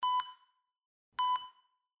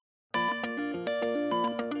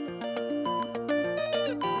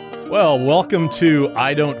Well, welcome to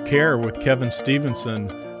I Don't Care with Kevin Stevenson,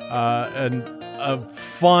 and a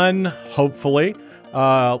fun, hopefully,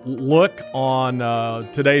 look on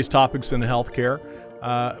today's topics in healthcare.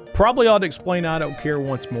 Probably ought to explain I don't care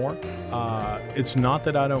once more. It's not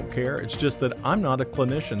that I don't care. It's just that I'm not a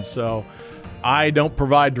clinician, so I don't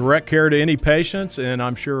provide direct care to any patients, and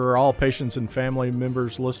I'm sure all patients and family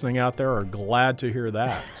members listening out there are glad to hear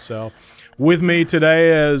that. So with me today,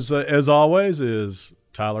 as always, is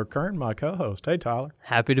Tyler Kern, my co-host. Hey, Tyler.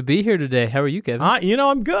 Happy to be here today. How are you, Kevin?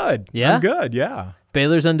 I'm good. Yeah? I'm good, yeah.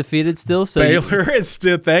 Baylor's undefeated still. So Baylor is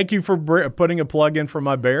still, thank you for putting a plug in for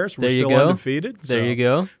my Bears. We're still undefeated. There you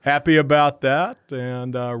go. Happy about that,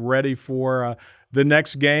 and ready for the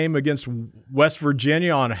next game against West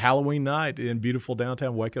Virginia on Halloween night in beautiful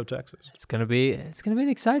downtown Waco, Texas. It's gonna be an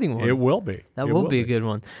exciting one. It will be. That will be a good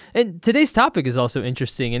one. And today's topic is also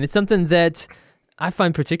interesting, and it's something that I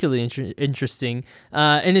find particularly interesting,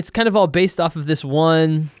 and it's kind of all based off of this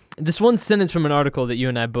one sentence from an article that you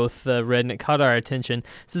and I both read, and it caught our attention. It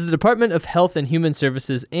says the Department of Health and Human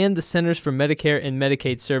Services and the Centers for Medicare and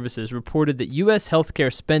Medicaid Services reported that U.S.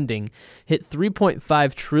 healthcare spending hit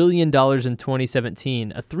 $3.5 trillion in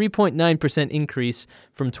 2017, a 3.9% increase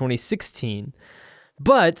from 2016.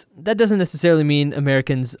 But that doesn't necessarily mean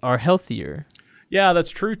Americans are healthier. Yeah,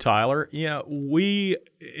 that's true, Tyler. We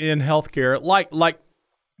in healthcare, like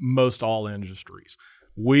most all industries,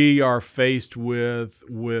 we are faced with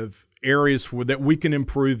areas that we can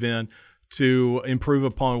improve in to improve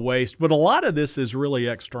upon waste. But a lot of this is really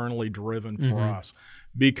externally driven for us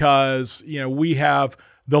because, we have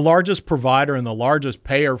the largest provider and the largest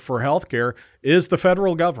payer for healthcare is the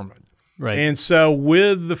federal government. Right. And so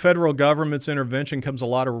with the federal government's intervention comes a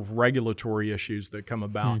lot of regulatory issues that come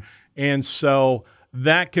about. And so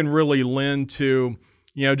that can really lend to,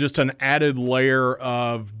 just an added layer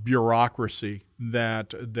of bureaucracy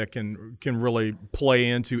that can really play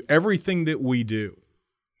into everything that we do.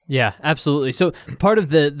 Yeah, absolutely. So part of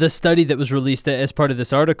the study that was released as part of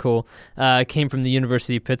this article came from the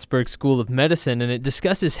University of Pittsburgh School of Medicine, and it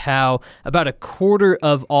discusses how about a quarter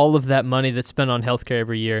of all of that money that's spent on healthcare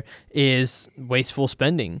every year is wasteful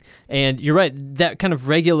spending. And you're right, that kind of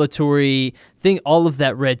regulatory thing, all of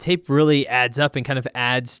that red tape really adds up and kind of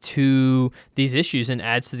adds to these issues and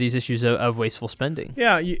adds to these issues of wasteful spending.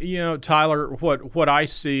 Yeah, Tyler, what I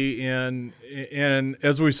see in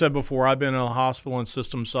as we said before, I've been in a hospital and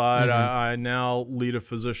system side. I now lead a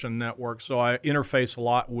physician network, so I interface a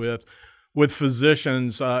lot with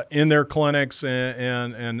physicians in their clinics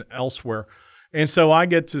and elsewhere. And so I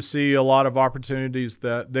get to see a lot of opportunities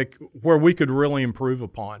that where we could really improve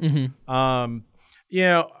upon.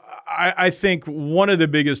 I think one of the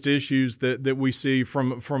biggest issues that we see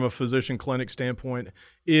from a physician clinic standpoint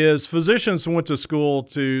is physicians went to school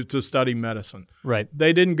to study medicine. Right.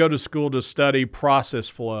 They didn't go to school to study process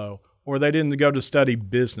flow, or they didn't go to study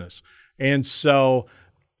business. And so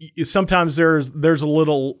sometimes there's a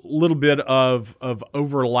little bit of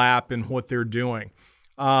overlap in what they're doing.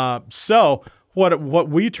 So what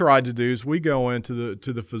we try to do is we go into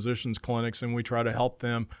the physicians' clinics and we try to help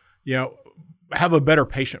them, have a better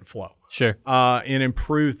patient flow. Sure. And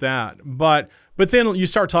improve that. But then you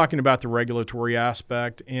start talking about the regulatory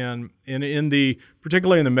aspect, and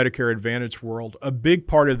particularly in the Medicare Advantage world, a big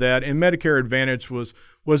part of that, and Medicare Advantage was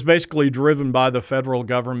basically driven by the federal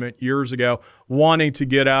government years ago, wanting to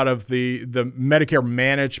get out of the Medicare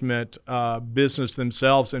management business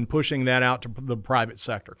themselves and pushing that out to the private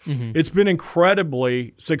sector. It's been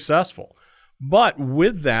incredibly successful. But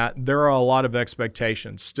with that, there are a lot of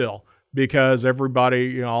expectations still, because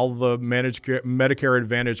everybody, all the Medicare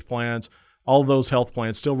Advantage plans, all those health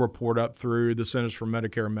plans still report up through the Centers for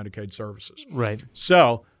Medicare and Medicaid Services. Right.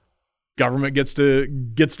 So government gets to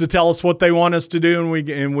tell us what they want us to do,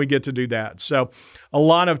 and we get to do that. So a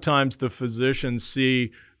lot of times the physicians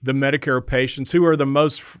see the Medicare patients, who are the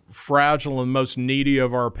most fragile and most needy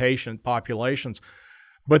of our patient populations,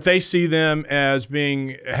 but they see them as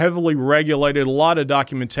being heavily regulated, a lot of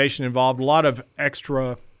documentation involved, a lot of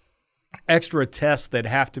extra tests that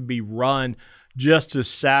have to be run just to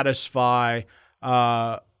satisfy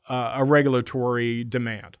a regulatory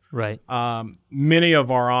demand. Right. Many of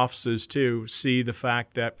our offices too see the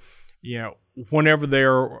fact that whenever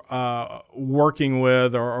they're working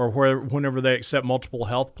with or whenever they accept multiple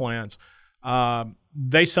health plans,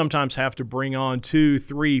 they sometimes have to bring on 2,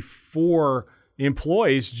 3, 4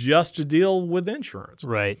 employees just to deal with insurance.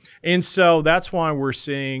 Right. And so that's why we're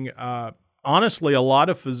seeing honestly, a lot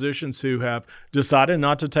of physicians who have decided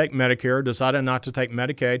not to take Medicare, decided not to take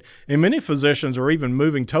Medicaid, and many physicians are even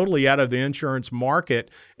moving totally out of the insurance market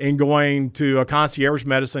and going to a concierge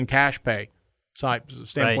medicine cash pay type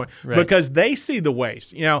standpoint, Right. because they see the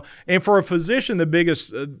waste, and for a physician, the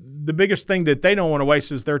biggest thing that they don't want to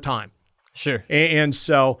waste is their time. Sure. And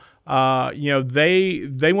so,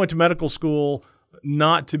 they went to medical school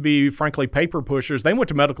not to be, frankly, paper pushers. They went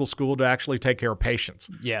to medical school to actually take care of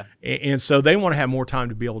patients. Yeah. And so they want to have more time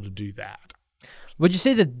to be able to do that. Would you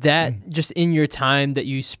say that just in your time that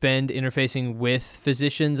you spend interfacing with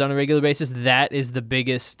physicians on a regular basis, that is the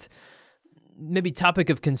biggest maybe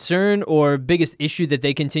topic of concern or biggest issue that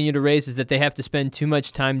they continue to raise, is that they have to spend too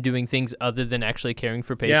much time doing things other than actually caring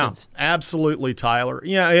for patients? Yeah, absolutely, Tyler.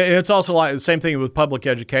 Yeah, it's also like the same thing with public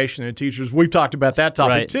education and teachers. We've talked about that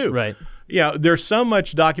topic too. Right. Yeah, there's so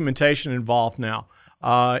much documentation involved now,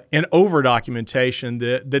 and over documentation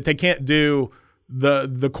that they can't do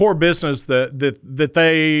the core business that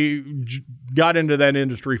they got into that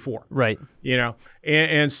industry for. Right.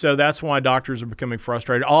 And so that's why doctors are becoming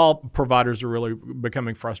frustrated. All providers are really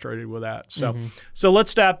becoming frustrated with that. So so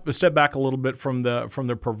let's step back a little bit from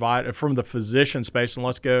the physician space, and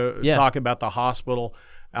let's go talk about the hospital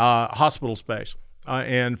space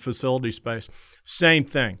and facility space. Same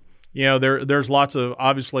thing. There's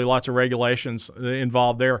obviously lots of regulations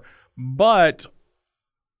involved there, but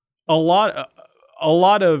a lot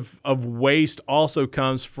of waste also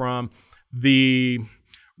comes from the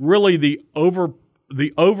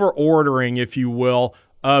over ordering, if you will,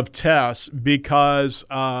 of tests, because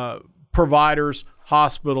providers,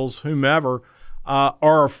 hospitals, whomever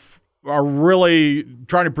are really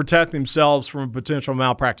trying to protect themselves from a potential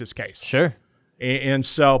malpractice case. Sure. And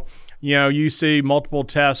so, you see multiple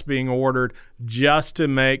tests being ordered just to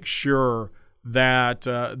make sure that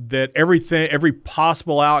every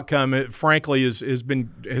possible outcome, frankly, has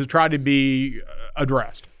tried to be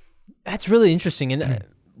addressed. That's really interesting. And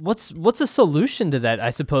what's a solution to that, I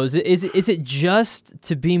suppose? Is it just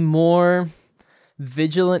to be more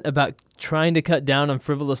vigilant about trying to cut down on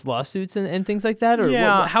frivolous lawsuits and things like that? Or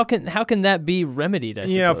how can that be remedied, I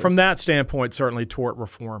suppose? From that standpoint, certainly tort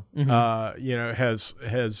reform has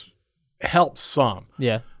helped some.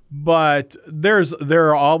 Yeah. But there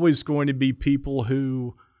are always going to be people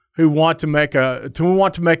who want to make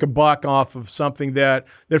a buck off of something that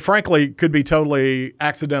frankly could be totally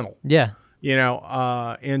accidental. Yeah.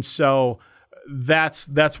 And so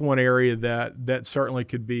that's one area that certainly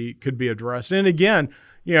could be addressed. And again,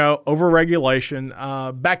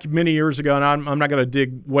 overregulation. Back many years ago, and I'm not going to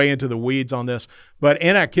dig way into the weeds on this, but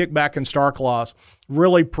anti-kickback and star clause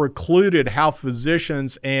really precluded how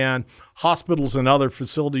physicians and hospitals and other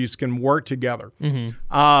facilities can work together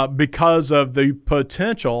because of the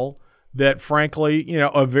potential that, frankly,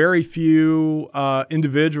 a very few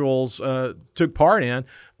individuals took part in,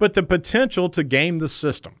 but the potential to game the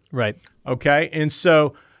system. Right. Okay. And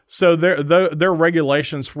so there are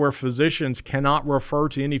regulations where physicians cannot refer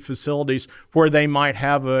to any facilities where they might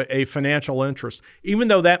have a financial interest. Even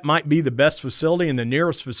though that might be the best facility and the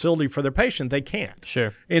nearest facility for their patient, they can't.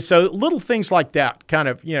 Sure. And so little things like that kind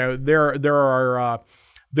of, there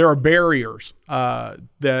are barriers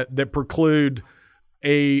that preclude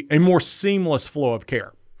a more seamless flow of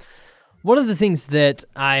care. One of the things that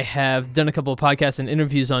I have done a couple of podcasts and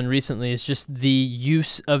interviews on recently is just the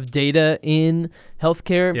use of data in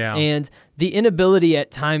healthcare and the inability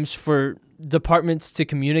at times for departments to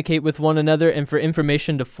communicate with one another and for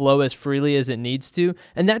information to flow as freely as it needs to.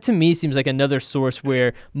 And that to me seems like another source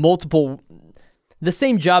where the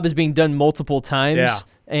same job is being done multiple times. Yeah.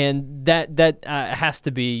 And that has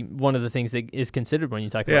to be one of the things that is considered when you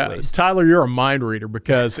talk about waste. Tyler, you're a mind reader,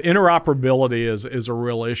 because interoperability is a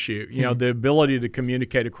real issue. The ability to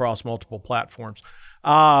communicate across multiple platforms.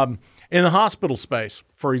 In the hospital space,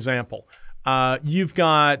 for example, you've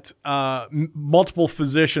got multiple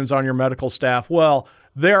physicians on your medical staff. Well,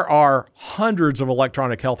 there are hundreds of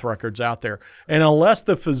electronic health records out there. And unless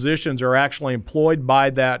the physicians are actually employed by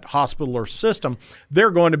that hospital or system,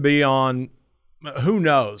 they're going to be on who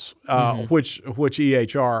knows which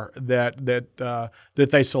EHR that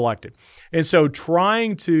they selected. And so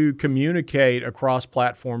trying to communicate across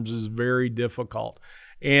platforms is very difficult.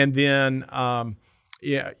 And then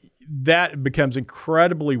that becomes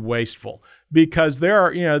incredibly wasteful, because there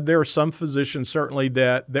are some physicians certainly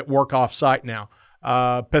that work off-site now.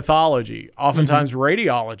 Pathology, oftentimes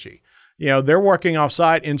radiology, they're working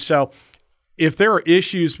off-site. And so if there are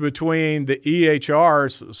issues between the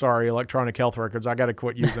EHRs, electronic health records, I got to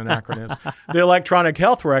quit using acronyms, the electronic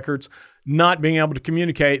health records not being able to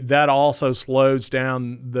communicate, that also slows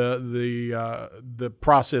down the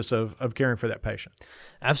process of caring for that patient.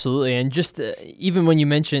 Absolutely. And just even when you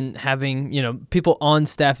mention having, people on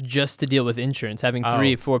staff just to deal with insurance, having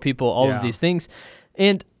 3 or 4 people, all of these things.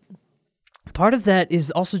 And part of that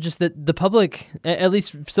is also just that the public, at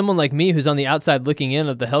least someone like me who's on the outside looking in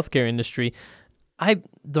of the healthcare industry, I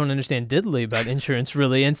don't understand diddly about insurance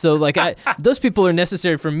really. And so like those people are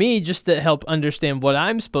necessary for me just to help understand what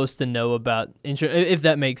I'm supposed to know about insurance, if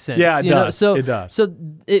that makes sense. Yeah, it does. So, it does. So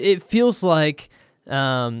it feels like,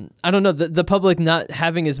 I don't know, the public not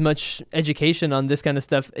having as much education on this kind of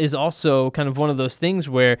stuff is also kind of one of those things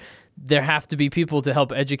where there have to be people to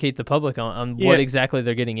help educate the public on what exactly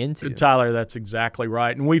they're getting into. Tyler, that's exactly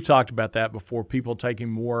right. And we've talked about that before, people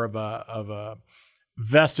taking more of a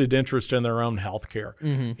vested interest in their own health care.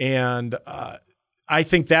 Mm-hmm. And I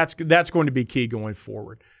think that's going to be key going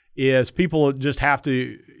forward, is people just have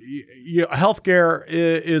to, healthcare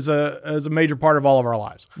is a major part of all of our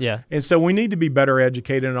lives. Yeah. And so we need to be better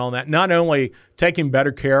educated on that, not only taking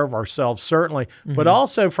better care of ourselves, certainly, but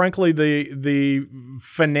also, frankly, the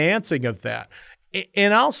financing of that.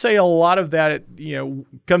 And I'll say a lot of that,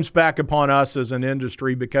 comes back upon us as an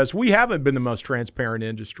industry because we haven't been the most transparent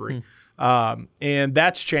industry. And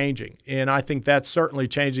that's changing. And I think that's certainly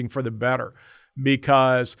changing for the better,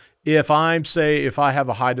 because if I have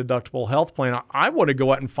a high deductible health plan, I want to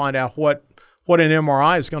go out and find out what an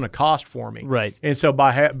MRI is going to cost for me. Right. And so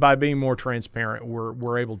by being more transparent,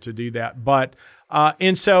 we're able to do that. But,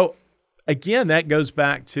 and so again, that goes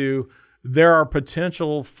back to, there's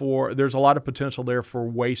a lot of potential there for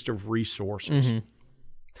waste of resources. Mm-hmm.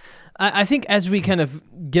 I think as we kind of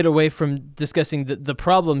get away from discussing the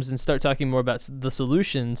problems and start talking more about the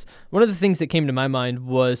solutions, one of the things that came to my mind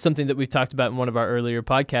was something that we've talked about in one of our earlier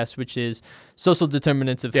podcasts, which is social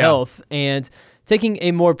determinants of health and taking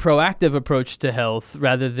a more proactive approach to health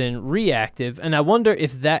rather than reactive. And I wonder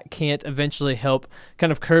if that can't eventually help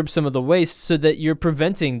kind of curb some of the waste so that you're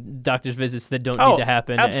preventing doctor's visits that don't need to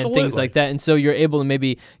happen and things like that. And so you're able to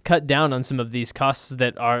maybe cut down on some of these costs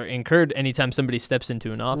that are incurred anytime somebody steps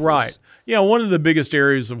into an office. Right. One of the biggest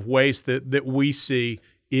areas of waste that we see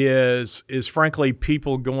is frankly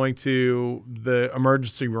people going to the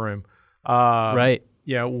emergency room right.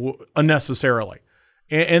 Unnecessarily.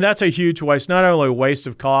 And that's a huge waste, not only a waste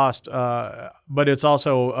of cost, but it's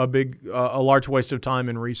also a large waste of time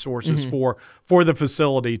and resources for the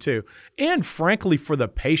facility too. And frankly, for the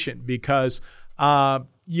patient, because, going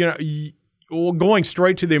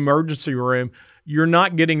straight to the emergency room, you're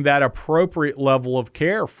not getting that appropriate level of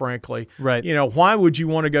care, frankly. Right. Why would you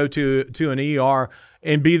want to go to an ER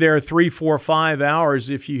and be there 3, 4, 5 hours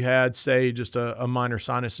if you had, say, just a minor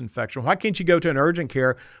sinus infection? Why can't you go to an urgent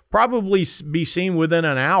care, probably be seen within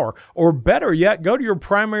an hour? Or better yet, go to your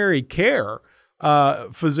primary care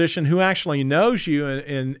physician who actually knows you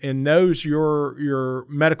and knows your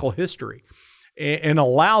medical history, and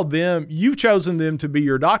allow them, you've chosen them to be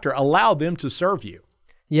your doctor, allow them to serve you.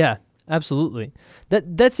 Yeah. Absolutely.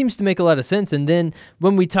 That seems to make a lot of sense. And then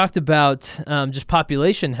when we talked about just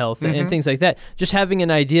population health and things like that, just having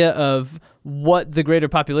an idea of what the greater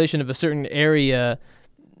population of a certain area,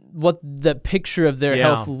 what the picture of their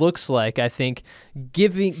health looks like, I think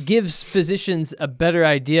gives physicians a better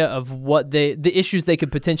idea of what the issues they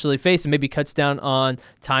could potentially face, and maybe cuts down on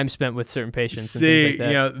time spent with certain patients and things like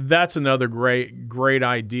that. That's another great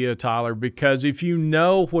idea, Tyler, because if you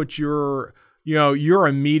know what your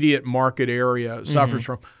immediate market area suffers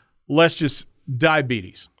from, let's just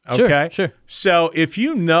diabetes. Okay. Sure. So if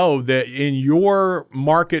you know that in your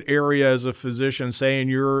market area as a physician, say in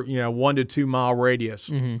your 1 to 2 mile radius,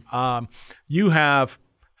 you have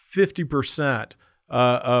 50%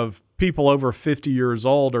 of people over 50 years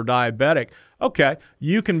old are diabetic. Okay,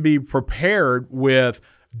 you can be prepared with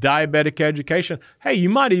diabetic education. Hey, you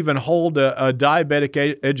might even hold a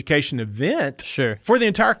diabetic education event for the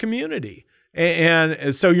entire community.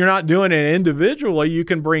 And so you're not doing it individually. You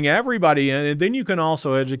can bring everybody in, and then you can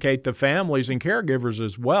also educate the families and caregivers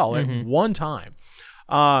as well at one time.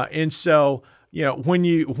 And so, when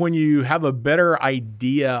you have a better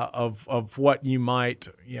idea of what you might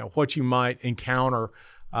encounter,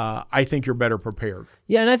 I think you're better prepared.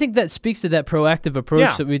 Yeah, and I think that speaks to that proactive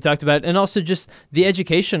approach that we talked about, and also just the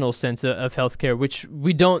educational sense of healthcare, which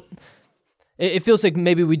we don't. It feels like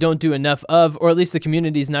maybe we don't do enough of, or at least the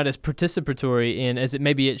community is not as participatory in as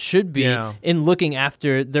maybe it should be in looking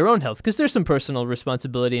after their own health, because there's some personal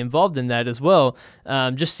responsibility involved in that as well,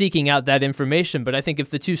 just seeking out that information. But I think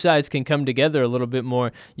if the two sides can come together a little bit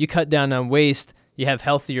more, you cut down on waste, you have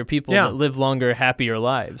healthier people that live longer, happier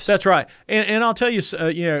lives. That's right. And I'll tell you,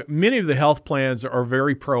 many of the health plans are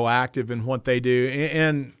very proactive in what they do.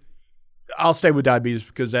 And I'll stay with diabetes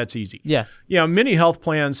because that's easy. Yeah. Many health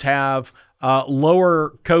plans have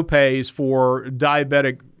lower copays for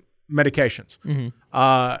diabetic medications.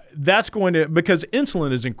 that's going to, because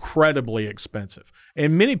insulin is incredibly expensive,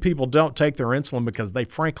 and many people don't take their insulin because they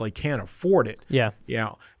frankly can't afford it. Yeah.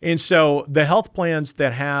 And so the health plans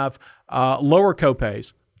that have lower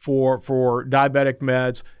copays for diabetic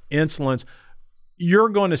meds, insulins, you're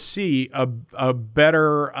going to see a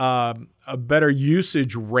better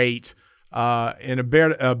usage rate and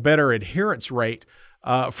a better adherence rate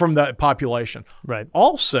from the population. Right.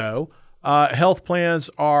 Also, health plans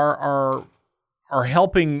are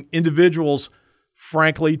helping individuals,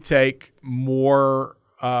 frankly, take more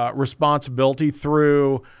responsibility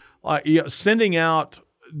through sending out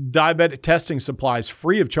diabetic testing supplies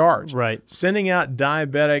free of charge. Right. Sending out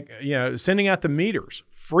sending out the meters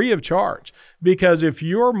free of charge, because if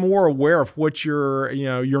you're more aware of what your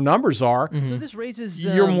numbers are, so this raises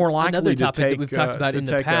you're more likely another to topic take, that we've talked about in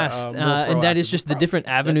the past, more and that is proactive just the approach. different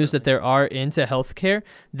avenues that there are into healthcare.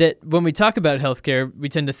 That when we talk about healthcare, we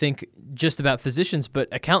tend to think just about physicians, but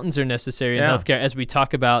accountants are necessary in healthcare as we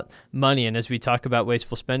talk about money and as we talk about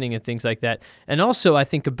wasteful spending and things like that. And also, I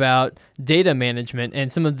think about data management and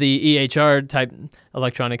some of the EHR type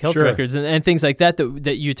electronic health records and things like that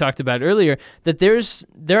you talked about earlier. That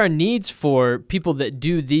there are needs for people that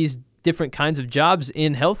do these different kinds of jobs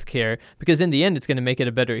in healthcare, because in the end, it's going to make it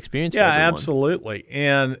a better experience for everyone. Yeah, absolutely.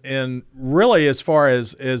 And really, as far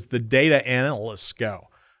as the data analysts go,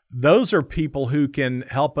 those are people who can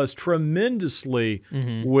help us tremendously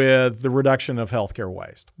with the reduction of healthcare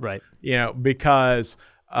waste. Right. Because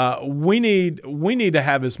we need to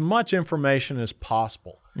have as much information as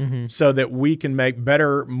possible so that we can make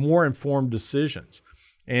better, more informed decisions.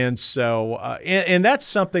 And so, and that's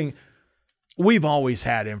something. We've always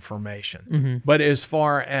had information, but as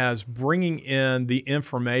far as bringing in the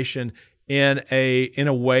information in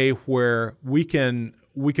a way where we can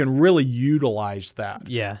really utilize that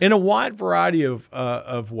in a wide variety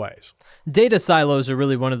of ways. Data silos are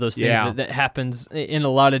really one of those things that happens in a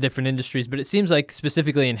lot of different industries, but it seems like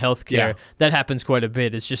specifically in healthcare, that happens quite a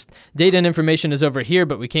bit. It's just data and information is over here,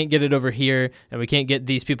 but we can't get it over here, and we can't get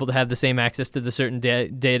these people to have the same access to the certain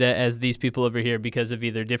data as these people over here because of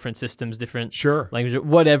either different systems, different language,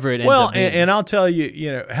 whatever it ends up being. And I'll tell you,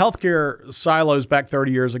 healthcare silos back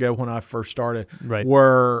 30 years ago when I first started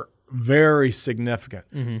were very significant.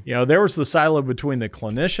 There was the silo between the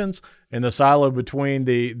clinicians and the silo between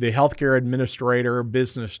the healthcare administrator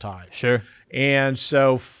business ties. Sure. And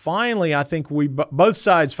so finally, I think both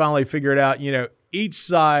sides finally figured out, each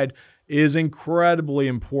side is incredibly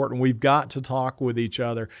important. We've got to talk with each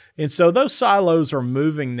other. And so those silos are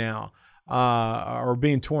moving now, are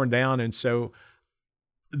being torn down. And so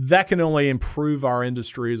that can only improve our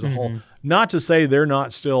industry as a whole. Not to say they're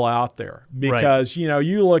not still out there, because,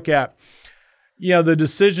 you look at, the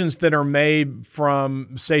decisions that are made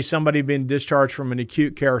from, say, somebody being discharged from an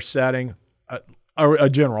acute care setting, a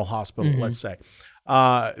general hospital, let's say,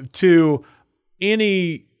 to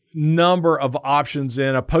any number of options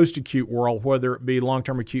in a post-acute world, whether it be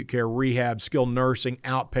long-term acute care, rehab, skilled nursing,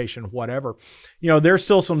 outpatient, whatever. There's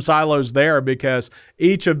still some silos there, because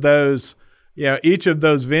each of those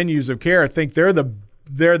venues of care think they're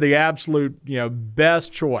the absolute,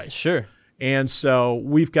 best choice. Sure. And so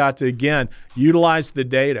we've got to, again, utilize the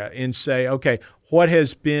data and say, okay, what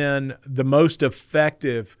has been the most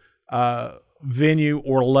effective venue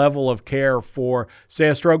or level of care for, say,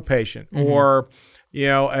 a stroke patient or,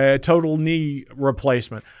 a total knee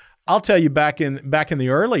replacement. I'll tell you, back in the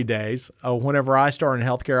early days, whenever I started in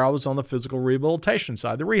healthcare, I was on the physical rehabilitation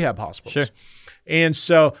side, the rehab hospitals. Sure. And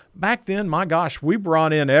so back then, my gosh, we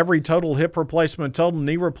brought in every total hip replacement, total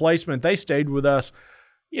knee replacement. They stayed with us,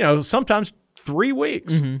 sometimes 3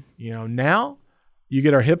 weeks. Now you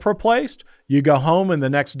get our hip replaced, you go home in the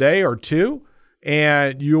next day or two,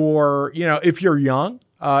 and you're, if you're young,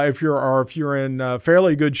 if you're in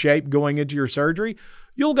fairly good shape going into your surgery,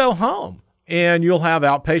 you'll go home and you'll have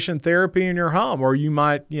outpatient therapy in your home, or you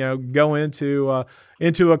might, go into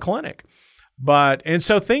a clinic. And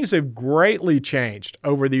so things have greatly changed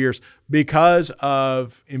over the years because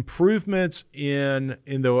of improvements in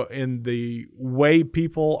the way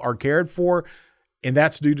people are cared for, and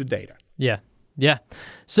that's due to data. Yeah.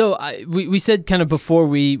 So we said kind of before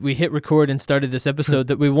we hit record and started this episode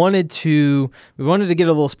that we wanted to get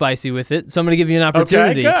a little spicy with it. So I'm going to give you an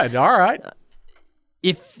opportunity. Okay, good. All right.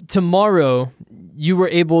 If tomorrow you were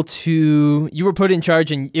put in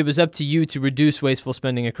charge and it was up to you to reduce wasteful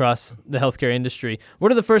spending across the healthcare industry,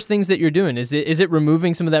 what are the first things that you're doing? Is it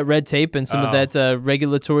removing some of that red tape and some of that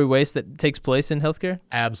regulatory waste that takes place in healthcare?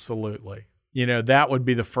 Absolutely. That would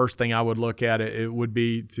be the first thing I would look at. It would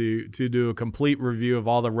be to do a complete review of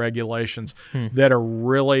all the regulations that are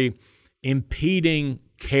really impeding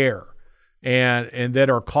care and that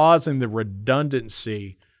are causing the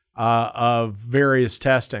redundancy of various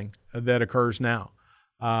testing that occurs now.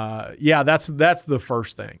 That's the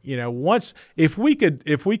first thing. If we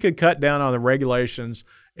could cut down on the regulations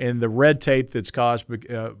and the red tape that's caused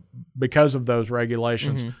because of those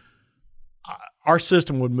regulations, our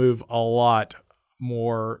system would move a lot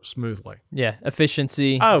more smoothly. Yeah,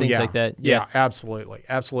 efficiency, things like that. Yeah, absolutely.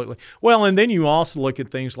 Well, and then you also look at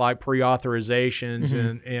things like pre-authorizations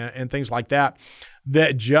and things like that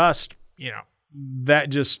just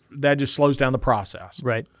slows down the process.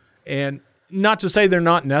 Right. And not to say they're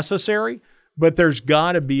not necessary, but there's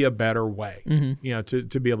got to be a better way,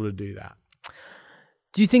 to be able to do that.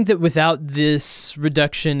 Do you think that without this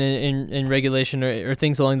reduction in regulation or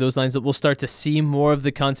things along those lines, that we'll start to see more of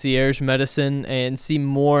the concierge medicine and see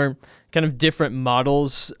more kind of different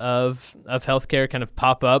models of healthcare kind of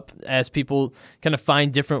pop up as people kind of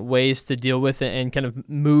find different ways to deal with it and kind of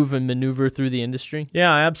move and maneuver through the industry?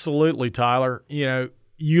 Yeah, absolutely, Tyler.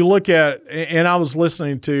 You look at, and I was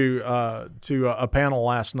listening to a panel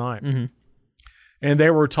last night, and they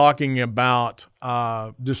were talking about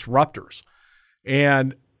disruptors.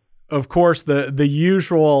 And of course, the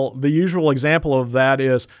usual example of that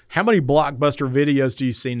is, how many blockbuster videos do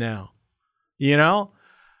you see now?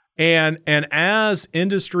 And as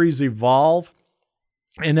industries evolve,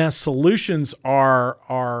 and as solutions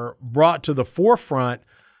are brought to the forefront,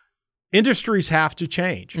 industries have to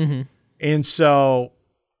change. And so,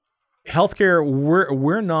 healthcare,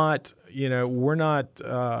 we're not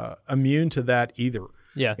immune to that either.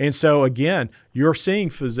 Yeah. And so again, you're seeing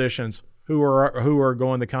physicians who are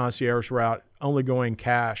going the concierge route, only going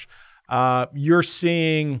cash. You're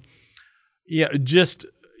seeing,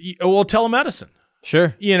 telemedicine. Sure.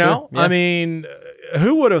 Sure. Yeah. I mean,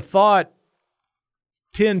 who would have thought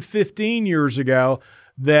 10, 15 years ago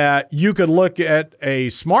that you could look at a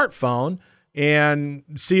smartphone and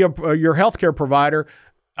see your healthcare provider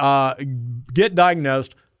get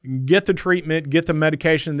diagnosed, get the treatment, get the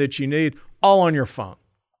medication that you need, all on your phone.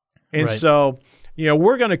 And so,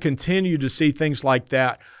 we're going to continue to see things like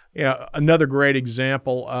that. Another great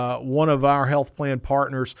example, one of our health plan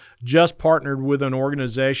partners just partnered with an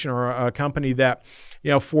organization or a company that,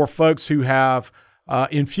 for folks who have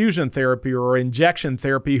infusion therapy or injection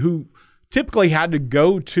therapy who typically had to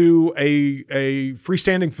go to a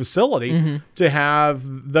freestanding facility to have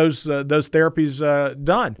those therapies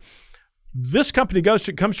done. This company comes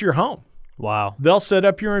to your home. Wow. They'll set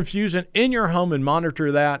up your infusion in your home and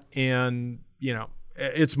monitor that, and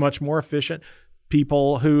it's much more efficient.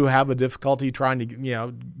 People who have a difficulty trying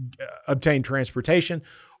to obtain transportation,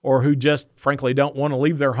 or who just frankly don't want to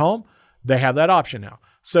leave their home, they have that option now.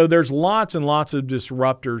 So there's lots and lots of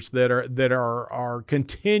disruptors that are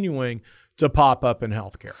continuing to pop up in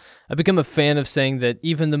healthcare. I've become a fan of saying that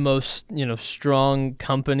even the most, strong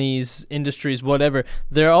companies, industries, whatever,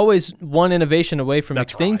 they're always one innovation away from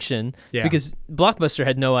extinction. Right. Yeah. Because Blockbuster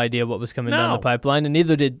had no idea what was coming down the pipeline, and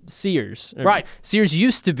neither did Sears. Right. Sears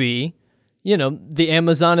used to be, the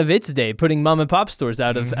Amazon of its day, putting mom and pop stores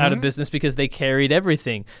out of business because they carried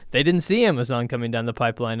everything. They didn't see Amazon coming down the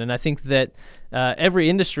pipeline, and I think that every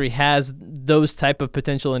industry has those type of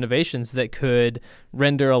potential innovations that could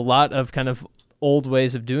render a lot of kind of old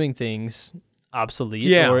ways of doing things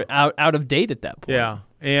obsolete or out of date at that point. Yeah,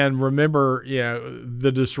 and remember,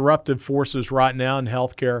 the disruptive forces right now in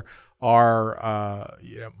healthcare are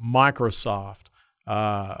Microsoft.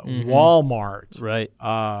 Walmart, right?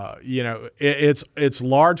 It's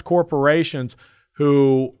large corporations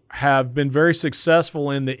who have been very successful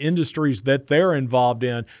in the industries that they're involved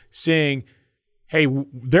in, seeing, hey,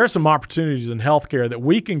 there's some opportunities in healthcare that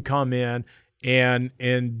we can come in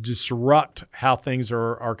and disrupt how things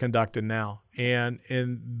are conducted now, and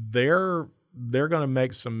they're going to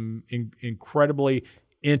make some incredibly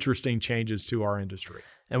interesting changes to our industry.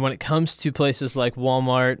 And when it comes to places like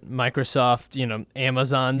Walmart, Microsoft,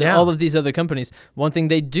 Amazon, all of these other companies, one thing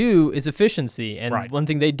they do is efficiency. And one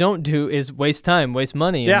thing they don't do is waste time, waste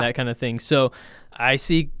money, and that kind of thing. So I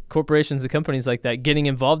see corporations and companies like that getting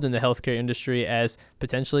involved in the healthcare industry as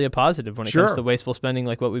potentially a positive when it comes to wasteful spending,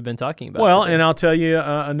 like what we've been talking about. Well, today. And I'll tell you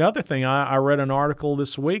another thing. I read an article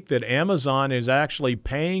this week that Amazon is actually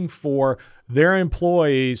paying for their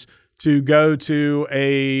employees to go to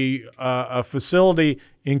a facility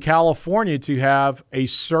in California to have a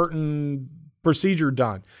certain procedure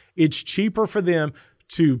done. It's cheaper for them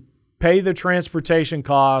to pay the transportation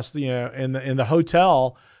costs, in the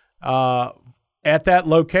hotel at that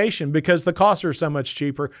location, because the costs are so much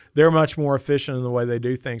cheaper. They're much more efficient in the way they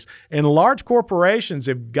do things. And large corporations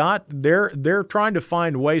they're trying to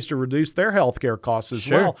find ways to reduce their healthcare costs as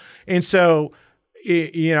well. And so,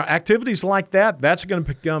 activities like that's going to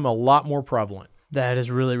become a lot more prevalent. That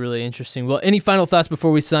is really, really interesting. Well, any final thoughts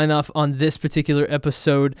before we sign off on this particular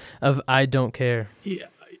episode of I Don't Care? Yeah,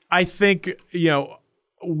 I think,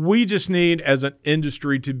 we just need as an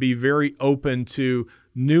industry to be very open to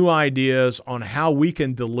new ideas on how we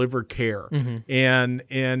can deliver care. And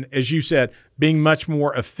as you said, being much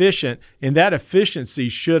more efficient, and that efficiency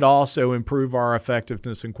should also improve our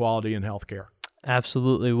effectiveness and quality in healthcare.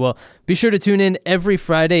 Absolutely. Well, be sure to tune in every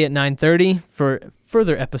Friday at 9:30 for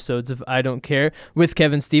further episodes of I Don't Care with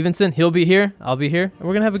Kevin Stevenson. He'll be here, I'll be here, and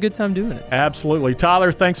we're going to have a good time doing it. Absolutely.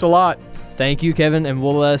 Tyler, thanks a lot. Thank you, Kevin, and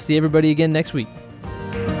we'll see everybody again next week.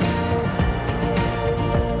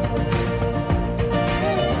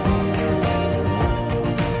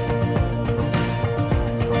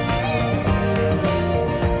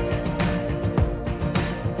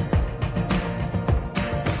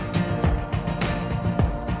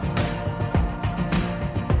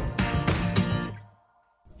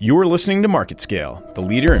 You're listening to Market Scale, the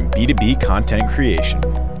leader in B2B content creation.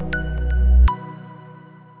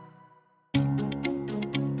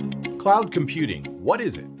 Cloud computing, what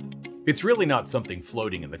is it? It's really not something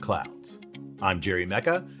floating in the clouds. I'm Jerry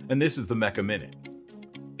Mecca, and this is the Mecca Minute.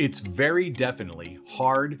 It's very definitely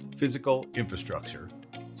hard physical infrastructure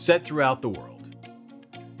set throughout the world.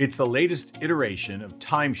 It's the latest iteration of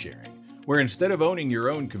time sharing, where instead of owning your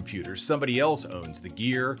own computer, somebody else owns the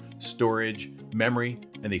gear, storage, memory,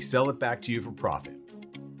 and they sell it back to you for profit.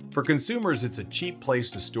 For consumers, it's a cheap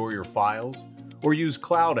place to store your files or use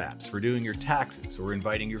cloud apps for doing your taxes or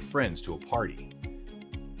inviting your friends to a party.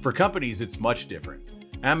 For companies, it's much different.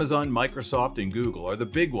 Amazon, Microsoft, and Google are the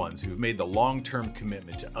big ones who've made the long-term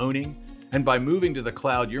commitment to owning, and by moving to the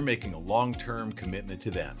cloud, you're making a long-term commitment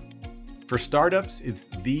to them. For startups, it's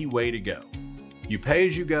the way to go. You pay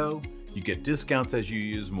as you go, you get discounts as you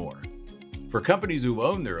use more. For companies who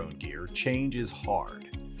own their own gear, change is hard.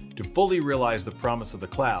 To fully realize the promise of the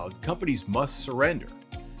cloud, companies must surrender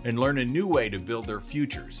and learn a new way to build their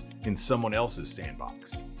futures in someone else's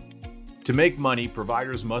sandbox. To make money,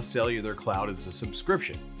 providers must sell you their cloud as a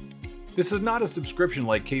subscription. This is not a subscription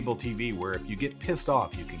like cable TV where if you get pissed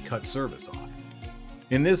off, you can cut service off.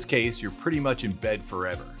 In this case, you're pretty much in bed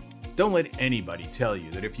forever. Don't let anybody tell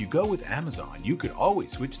you that if you go with Amazon, you could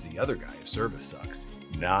always switch to the other guy if service sucks.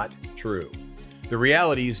 Not true. The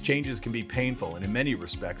reality is changes can be painful, and in many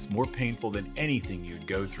respects, more painful than anything you'd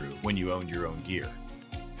go through when you owned your own gear.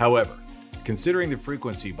 However, considering the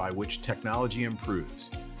frequency by which technology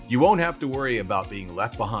improves, you won't have to worry about being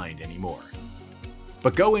left behind anymore.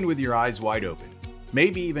 But go in with your eyes wide open.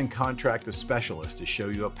 Maybe even contract a specialist to show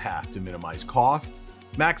you a path to minimize cost,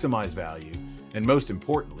 maximize value, and most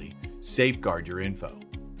importantly, safeguard your info.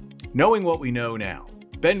 Knowing what we know now,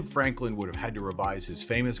 Ben Franklin would have had to revise his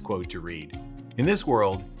famous quote to read, "In this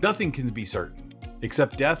world, nothing can be certain,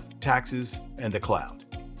 except death, taxes, and the cloud."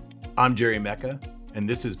 I'm Jerry Mecca, and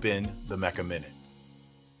this has been the Mecca Minute.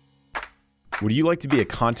 Would you like to be a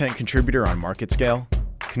content contributor on MarketScale?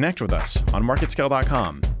 Connect with us on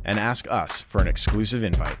marketscale.com and ask us for an exclusive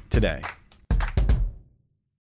invite today.